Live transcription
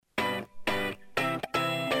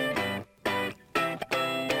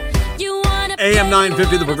AM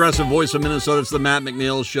 950, the progressive voice of Minnesota. It's the Matt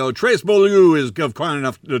McNeil Show. Trace Beaulieu is kind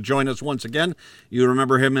enough to join us once again. You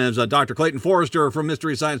remember him as Dr. Clayton Forrester from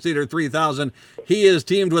Mystery Science Theater 3000. He is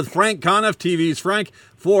teamed with Frank Conniff, TV's Frank,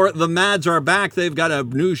 for The Mads Are Back. They've got a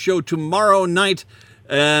new show tomorrow night,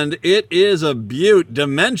 and it is a beaut.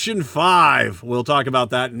 Dimension 5. We'll talk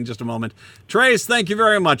about that in just a moment. Trace, thank you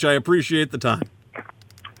very much. I appreciate the time.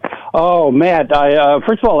 Oh, Matt,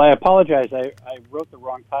 first of all, I apologize. I wrote the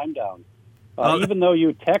wrong time down. Even though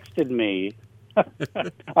you texted me,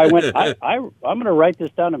 I went, I'm going to write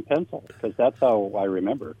this down in pencil because that's how I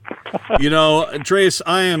remember. You know, Trace,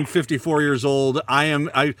 I am 54 years old.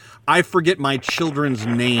 I forget my children's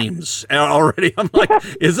names already. I'm like,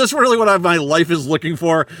 is this really what my life is looking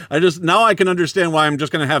for? Now I can understand why I'm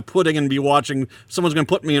just going to have pudding and be watching. Someone's going to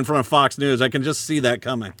put me in front of Fox News. I can just see that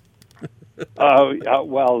coming.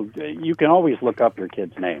 Well, you can always look up your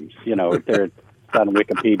kids' names. You know, they're on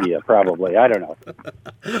Wikipedia, probably. I don't know.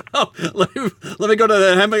 Oh, let me go to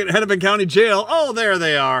the Hennepin County Jail. Oh, there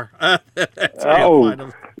they are. I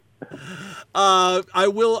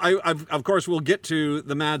will. Of course, we'll get to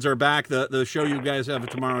The Mads Are Back, the show you guys have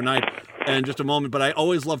tomorrow night, in just a moment. But I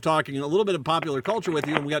always love talking a little bit of popular culture with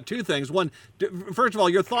you, and we got two things. One, first of all,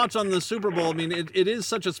 your thoughts on the Super Bowl. I mean, it is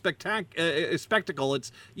such a spectacle.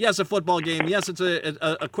 It's, yes, a football game. Yes, it's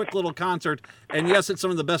a quick little concert. And yes, it's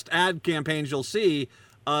some of the best ad campaigns you'll see.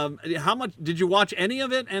 How much did you watch any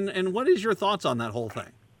of it? And what is your thoughts on that whole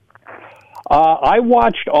thing? I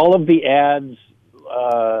watched all of the ads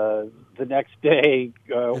the next day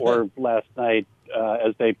or last night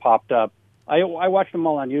as they popped up. I watched them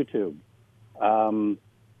all on YouTube.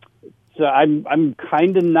 So I'm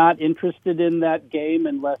kind of not interested in that game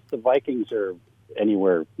unless the Vikings are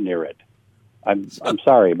anywhere near it. I'm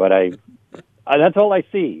sorry, but I that's all I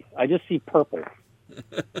see. I just see purple.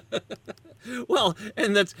 Well,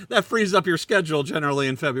 and that frees up your schedule generally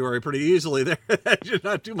in February pretty easily. There,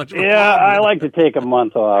 not too much. Yeah, I like to take a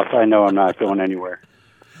month off. I know I'm not going anywhere.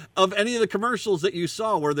 Of any of the commercials that you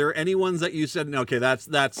saw, were there any ones that you said, okay,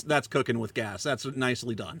 that's cooking with gas? That's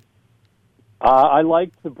nicely done. I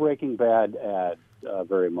liked the Breaking Bad ad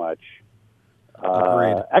very much.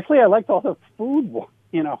 Agreed. Actually, I liked all the food.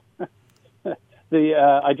 You know,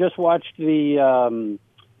 I just watched the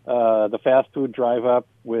fast food drive up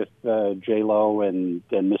with J-Lo and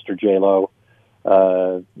Mr. J-Lo.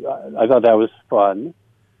 I thought that was fun.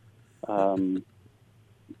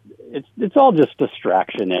 It's all just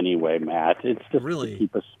distraction anyway, Matt. It's just really to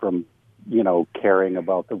keep us from, caring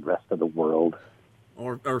about the rest of the world.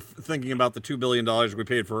 Or thinking about the $2 billion we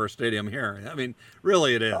paid for our stadium here. I mean,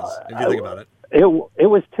 really it is, if you think about it. It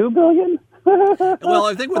was $2 billion? Well,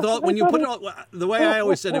 I think when you put it all, the way I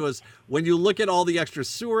always said it was, when you look at all the extra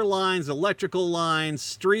sewer lines, electrical lines,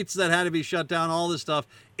 streets that had to be shut down, all this stuff,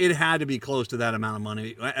 it had to be close to that amount of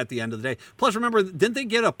money at the end of the day. Plus, remember, didn't they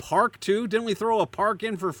get a park too? Didn't we throw a park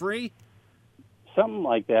in for free? Something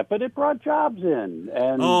like that, but it brought jobs in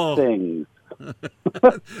and things.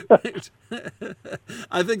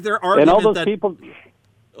 I think their argument and all those people.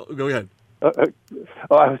 Oh, go ahead. I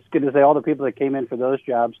was going to say all the people that came in for those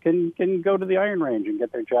jobs can go to the Iron Range and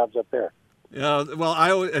get their jobs up there. Yeah, well,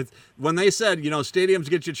 when they said, stadiums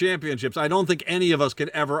get you championships, I don't think any of us could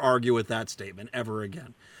ever argue with that statement ever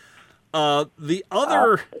again. The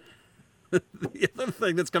other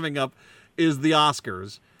thing that's coming up is the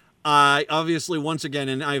Oscars. Obviously, once again,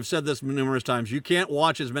 and I've said this numerous times, you can't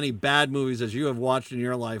watch as many bad movies as you have watched in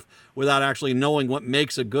your life without actually knowing what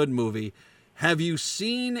makes a good movie. Have you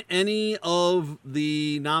seen any of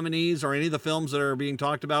the nominees or any of the films that are being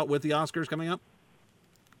talked about with the Oscars coming up?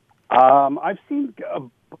 I've seen a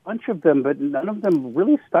bunch of them, but none of them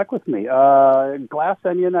really stuck with me. Glass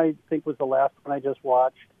Onion, I think, was the last one I just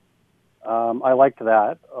watched. I liked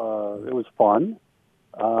that. It was fun.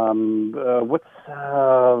 What's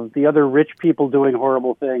the other rich people doing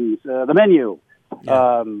horrible things? The Menu.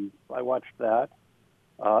 Yeah. I watched that.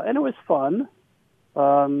 And it was fun.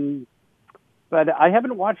 But I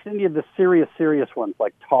haven't watched any of the serious ones,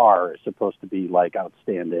 like Tar is supposed to be like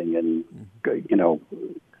outstanding and,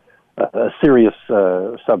 a serious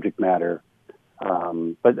subject matter.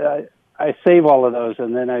 But I save all of those,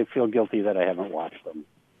 and then I feel guilty that I haven't watched them.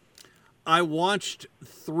 I watched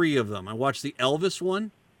 3 of them. I watched the Elvis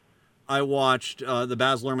one. I watched the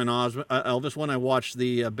Baz Luhrmann Elvis one. I watched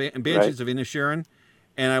the Banshees of Inisherin.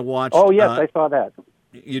 And I watched... Oh, yes, I saw that.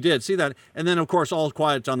 You did see that. And then, of course, All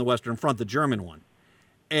Quiet's on the Western Front, the German one.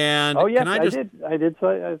 And oh, yes, I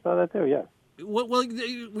saw that too, yeah. Well,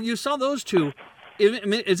 you saw those two.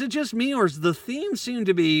 Is it just me, or does the theme seem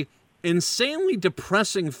to be insanely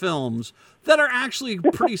depressing films that are actually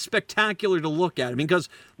pretty spectacular to look at. I mean, because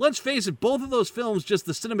let's face it, both of those films, just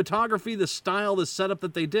the cinematography, the style, the setup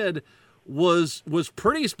that they did was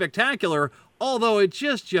pretty spectacular, although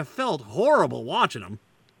you felt horrible watching them.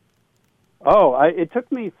 Oh, it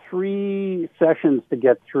took me 3 sessions to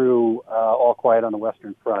get through All Quiet on the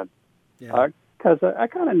Western Front, because I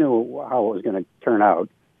kind of knew how it was going to turn out.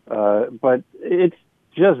 But it's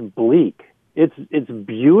just bleak. It's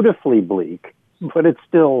beautifully bleak, but it's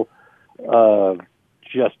still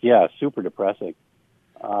super depressing.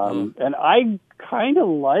 And I kind of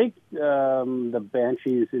liked the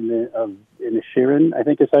Banshees in Inisherin, I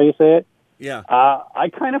think is how you say it. Yeah. I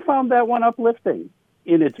kind of found that one uplifting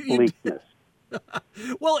in its bleakness.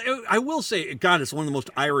 Well, I will say, God, it's one of the most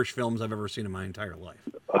Irish films I've ever seen in my entire life.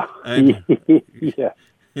 Yeah.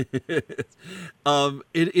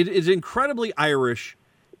 It is incredibly Irish.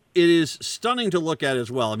 It is stunning to look at as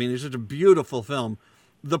well. I mean, it's such a beautiful film.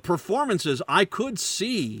 The performances, I could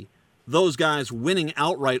see those guys winning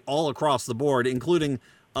outright all across the board, including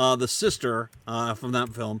the sister from that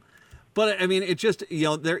film. But I mean, it just,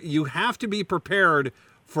 you have to be prepared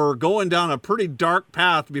for going down a pretty dark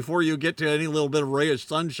path before you get to any little bit of ray of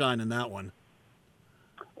sunshine in that one.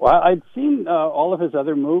 Well, I'd seen all of his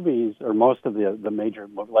other movies, or most of the major,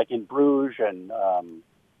 like in Bruges and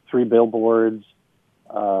 3 Billboards.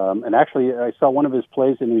 And actually, I saw one of his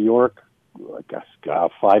plays in New York, I guess,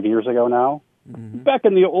 5 years ago now, back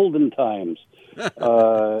in the olden times.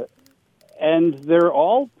 And they're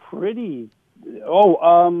all pretty...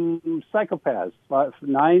 Psychopaths. 5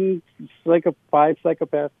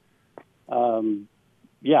 Psychopaths.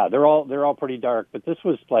 They're all pretty dark. But this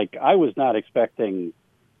was like, I was not expecting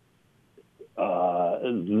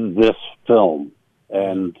this film,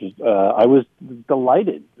 and I was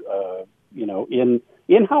delighted. In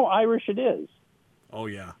how Irish it is. Oh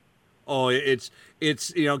yeah. Oh, it's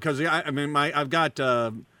because I've got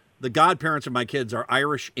the godparents of my kids are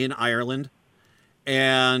Irish in Ireland.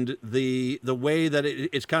 And the way that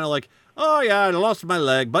it's kind of like, oh yeah, I lost my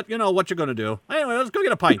leg, but you know what you're going to do. Anyway, let's go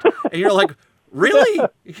get a pint. And you're like, really?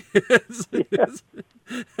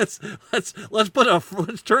 let's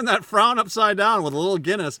turn that frown upside down with a little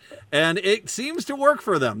Guinness, and it seems to work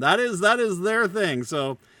for them. That is their thing.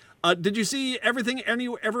 So, did you see Everything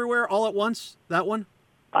Everywhere All at Once? That one?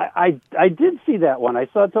 I did see that one. I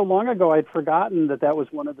saw it so long ago I'd forgotten that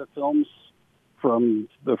was one of the films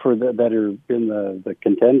that are in the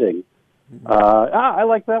contending. I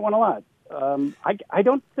like that one a lot. I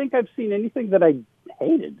don't think I've seen anything that I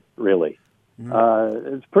hated, really.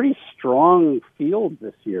 It's pretty strong field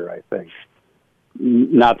this year, I think.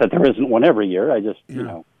 Not that there isn't one every year. I just,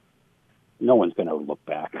 no one's going to look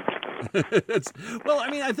back. Well, I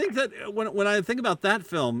mean, I think that when I think about that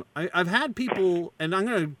film, I've had people, and I'm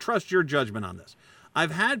going to trust your judgment on this.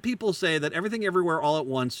 I've had people say that Everything Everywhere All at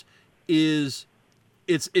Once is...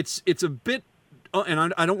 It's a bit,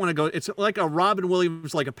 and I don't want to go. It's like a Robin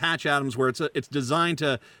Williams, like a Patch Adams, where it's designed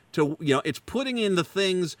to it's putting in the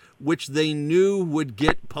things which they knew would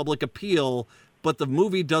get public appeal, but the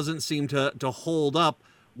movie doesn't seem to hold up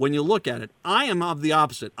when you look at it. I am of the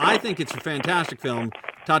opposite. I think it's a fantastic film,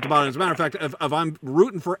 top to bottom. As a matter of fact, if I'm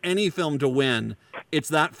rooting for any film to win, it's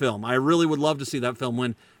that film. I really would love to see that film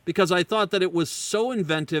win, because I thought that it was so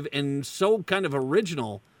inventive and so kind of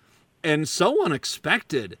original and so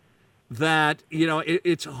unexpected that,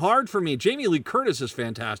 it's hard for me. Jamie Lee Curtis is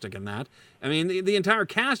fantastic in that. I mean, the entire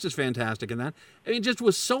cast is fantastic in that. I mean, it just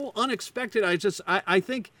was so unexpected. I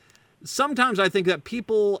think sometimes I think that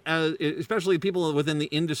people, especially people within the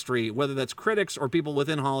industry, whether that's critics or people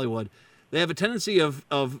within Hollywood, they have a tendency of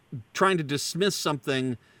trying to dismiss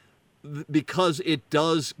something because it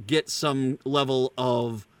does get some level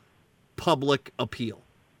of public appeal.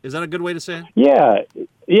 Is that a good way to say it? Yeah.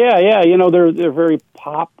 They're very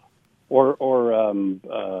pop or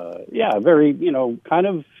very,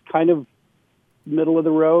 kind of middle of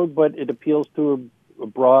the road, but it appeals to a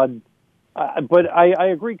broad. But I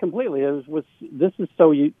agree completely. This is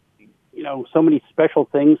so so many special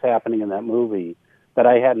things happening in that movie that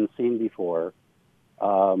I hadn't seen before,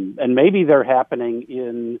 and maybe they're happening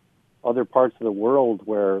in other parts of the world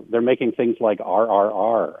where they're making things like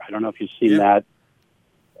RRR. I don't know if you've seen that.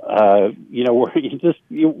 Where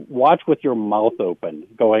you watch with your mouth open,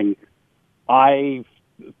 going, I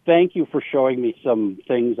thank you for showing me some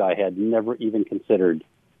things I had never even considered.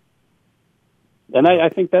 And I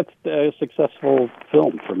think that's a successful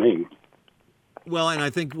film for me. Well, and I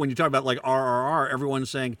think when you talk about like RRR, everyone's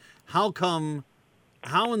saying, how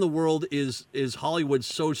in the world is Hollywood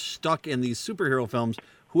so stuck in these superhero films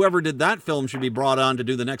whoever did that film should be brought on to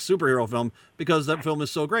do the next superhero film because that film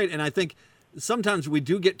is so great. And I think sometimes we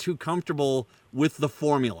do get too comfortable with the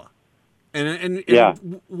formula. And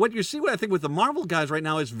what you see, what I think with the Marvel guys right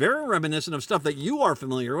now is very reminiscent of stuff that you are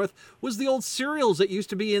familiar with, was the old serials that used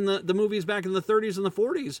to be in the movies back in the 30s and the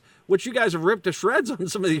 40s, which you guys have ripped to shreds on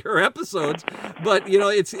some of your episodes. But, you know,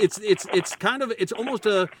 it's kind of, it's almost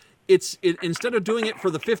instead of doing it for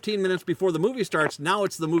the 15 minutes before the movie starts, now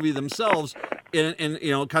it's the movie themselves and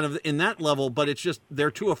you know, kind of in that level, but it's just,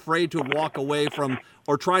 they're too afraid to walk away from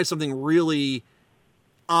or try something really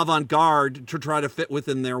avant-garde to try to fit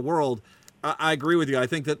within their world. I agree with you. I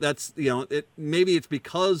think that's, you know, maybe it's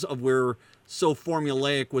because of we're so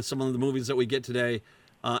formulaic with some of the movies that we get today.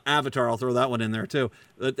 Avatar, I'll throw that one in there too.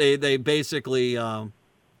 That they basically, that,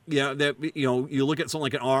 you know, you look at something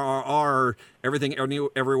like an RRR, everything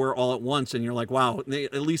everywhere all at once, and you're like, wow,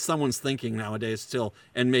 at least someone's thinking nowadays still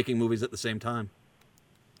and making movies at the same time.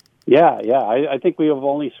 Yeah. I think we have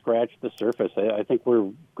only scratched the surface. I think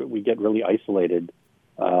we get really isolated.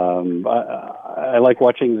 I like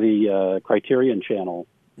watching the Criterion Channel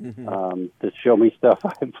to show me stuff.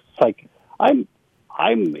 It's like I'm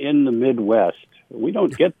in the Midwest. We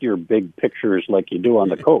don't get your big pictures like you do on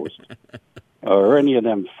the coast or any of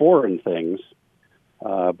them foreign things.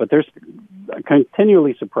 But I'm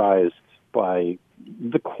continually surprised by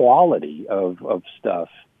the quality of stuff.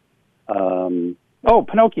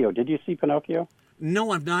 Pinocchio. Did you see Pinocchio?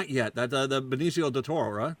 No, I've not yet. That the Benicio del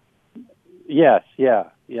Toro, right? Yes, yeah.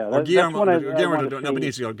 Or Guillermo del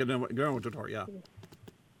Toro, yeah.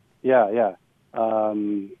 Yeah.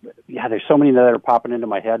 There's so many that are popping into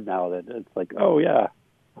my head now that it's like, oh, yeah.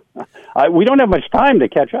 We don't have much time to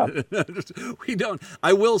catch up. We don't.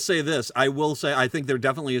 I will say this. I think there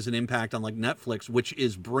definitely is an impact on like Netflix, which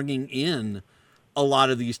is bringing in a lot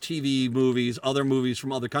of these TV movies, other movies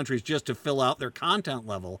from other countries just to fill out their content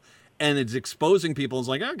level. And it's exposing people. It's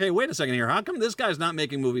like, okay, wait a second here. How come this guy's not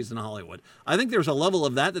making movies in Hollywood? I think there's a level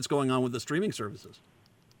of that's going on with the streaming services.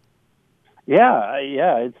 Yeah.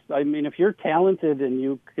 I mean, if you're talented and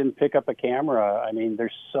you can pick up a camera, I mean,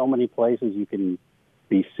 there's so many places you can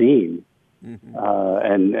be seen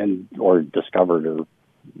and or discovered or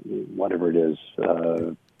whatever it is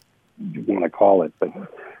you want to call it. But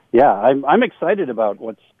yeah, I'm excited about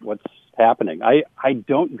what's happening. I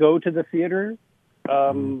don't go to the theater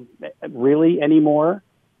really anymore.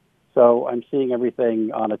 So I'm seeing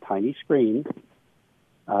everything on a tiny screen.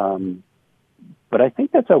 But I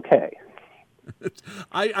think that's okay.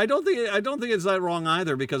 I don't think it's that wrong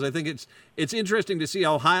either, because I think it's interesting to see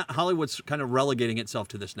how Hollywood's kind of relegating itself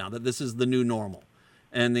to this now, that this is the new normal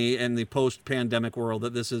and the post-pandemic world,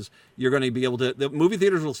 that this is, you're going to be able to, the movie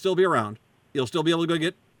theaters will still be around. You'll still be able to go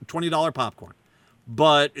get $20 popcorn.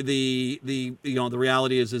 But the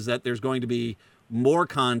reality is that there's going to be more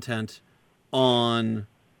content on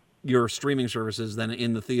your streaming services than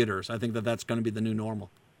in the theaters. I think that's going to be the new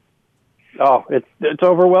normal. Oh, it's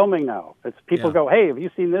overwhelming now. It's people go, hey, have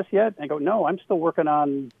you seen this yet? And I go, no, I'm still working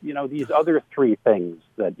on, these other 3 things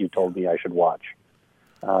that you told me I should watch.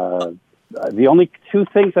 The only 2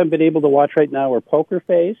 things I've been able to watch right now are Poker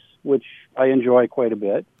Face, which I enjoy quite a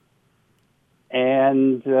bit,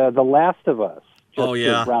 and The Last of Us,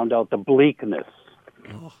 to round out the bleakness.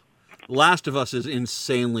 Oh. Last of Us is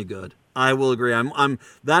insanely good. I will agree.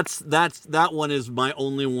 That one is my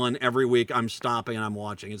only one every week. I'm stopping and I'm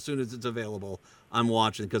watching. As soon as it's available, I'm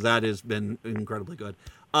watching, because that has been incredibly good.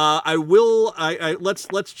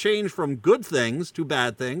 Let's change from good things to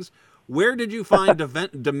bad things. Where did you find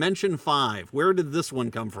Dimension 5? Where did this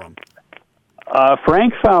one come from?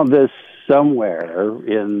 Frank found this somewhere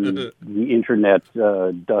in the internet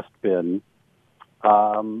dustbin.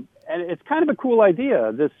 And it's kind of a cool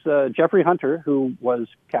idea. This Jeffrey Hunter, who was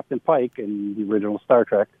Captain Pike in the original Star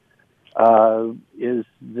Trek, is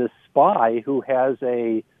this spy who has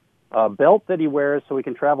a belt that he wears so he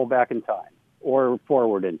can travel back in time or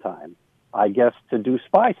forward in time, I guess, to do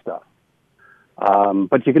spy stuff.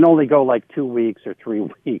 But you can only go like 2 weeks or 3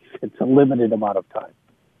 weeks. It's a limited amount of time.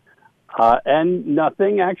 And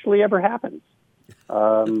nothing actually ever happens.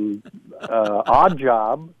 Odd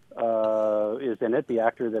Job is in it. The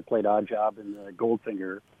actor that played Odd Job in the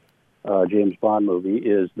Goldfinger James Bond movie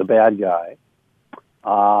is the bad guy.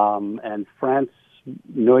 And France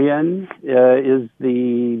Nguyen is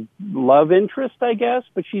the love interest, I guess,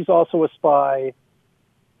 but she's also a spy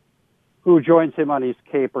who joins him on his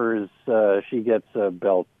capers. She gets a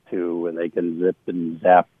belt, too, and they can zip and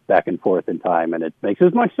zap back and forth in time, and it makes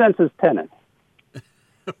as much sense as Tenet.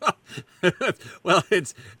 Well,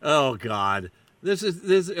 it's, oh, God. This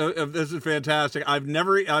is fantastic. I've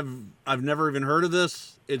never even heard of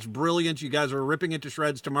this. It's brilliant. You guys are ripping it to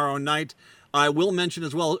shreds tomorrow night. I will mention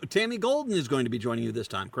as well, Tammy Golden is going to be joining you this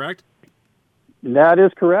time, correct? That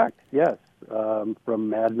is correct, yes. From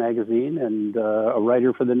Mad Magazine and a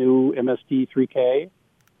writer for the new MST3K,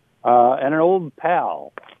 and an old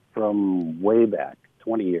pal from way back,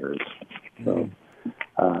 20 years. So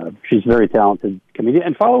she's a very talented comedian.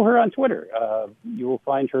 And follow her on Twitter. You will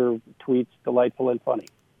find her tweets delightful and funny.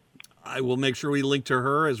 I will make sure we link to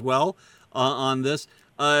her as well on this.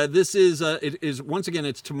 This is, it is, once again,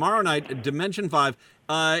 it's tomorrow night, Dimension 5.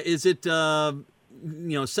 Is it...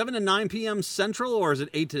 7 to 9 p.m. Central, or is it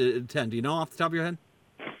 8 to 10? Do you know off the top of your head?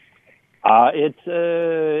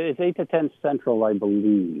 It's 8 to 10 Central, I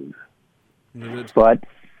believe. But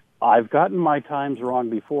I've gotten my times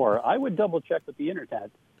wrong before. I would double check with the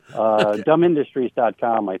internet.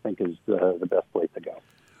 Dumbindustries.com, I think, is the best place to go.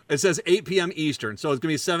 It says 8 p.m. Eastern, so it's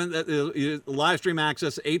going to be live stream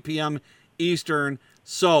access 8 p.m. Eastern.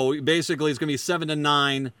 So basically, it's going to be 7 to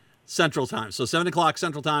 9 Central Time. So 7 o'clock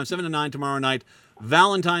Central Time, 7 to 9 tomorrow night.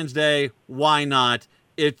 Valentine's Day, why not?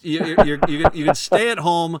 You can stay at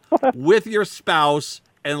home with your spouse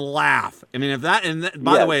and laugh. I mean,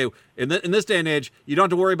 by the way, in this day and age, you don't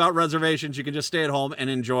have to worry about reservations. You can just stay at home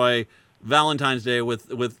and enjoy Valentine's Day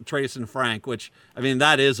with Trace and Frank, which, I mean,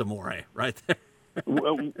 that is amore right there.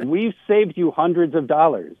 We've saved you hundreds of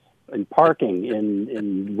dollars in parking,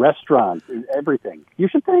 in restaurants, in everything. You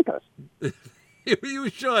should thank us. You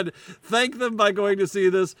should. Thank them by going to see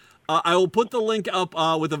this. I will put the link up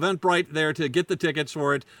with Eventbrite there to get the tickets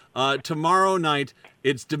for it. Tomorrow night,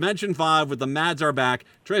 it's Dimension 5 with the Mads Are Back.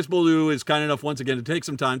 Trace Beaulieu is kind enough once again to take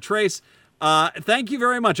some time. Trace, thank you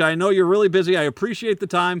very much. I know you're really busy. I appreciate the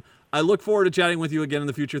time. I look forward to chatting with you again in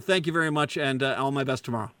the future. Thank you very much, and all my best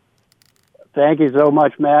tomorrow. Thank you so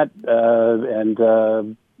much, Matt, and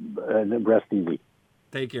rest easy.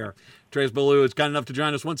 Take care. Trace Beaulieu is kind enough to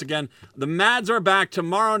join us once again. The Mads Are Back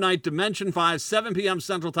tomorrow night, Dimension 5, 7 p.m.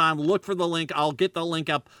 Central Time. Look for the link. I'll get the link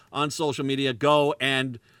up on social media. Go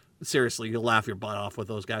and, seriously, you'll laugh your butt off with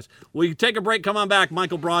those guys. We take a break. Come on back.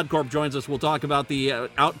 Michael Broadcorp joins us. We'll talk about the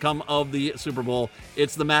outcome of the Super Bowl.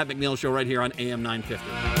 It's the Matt McNeil Show right here on AM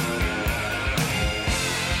 950.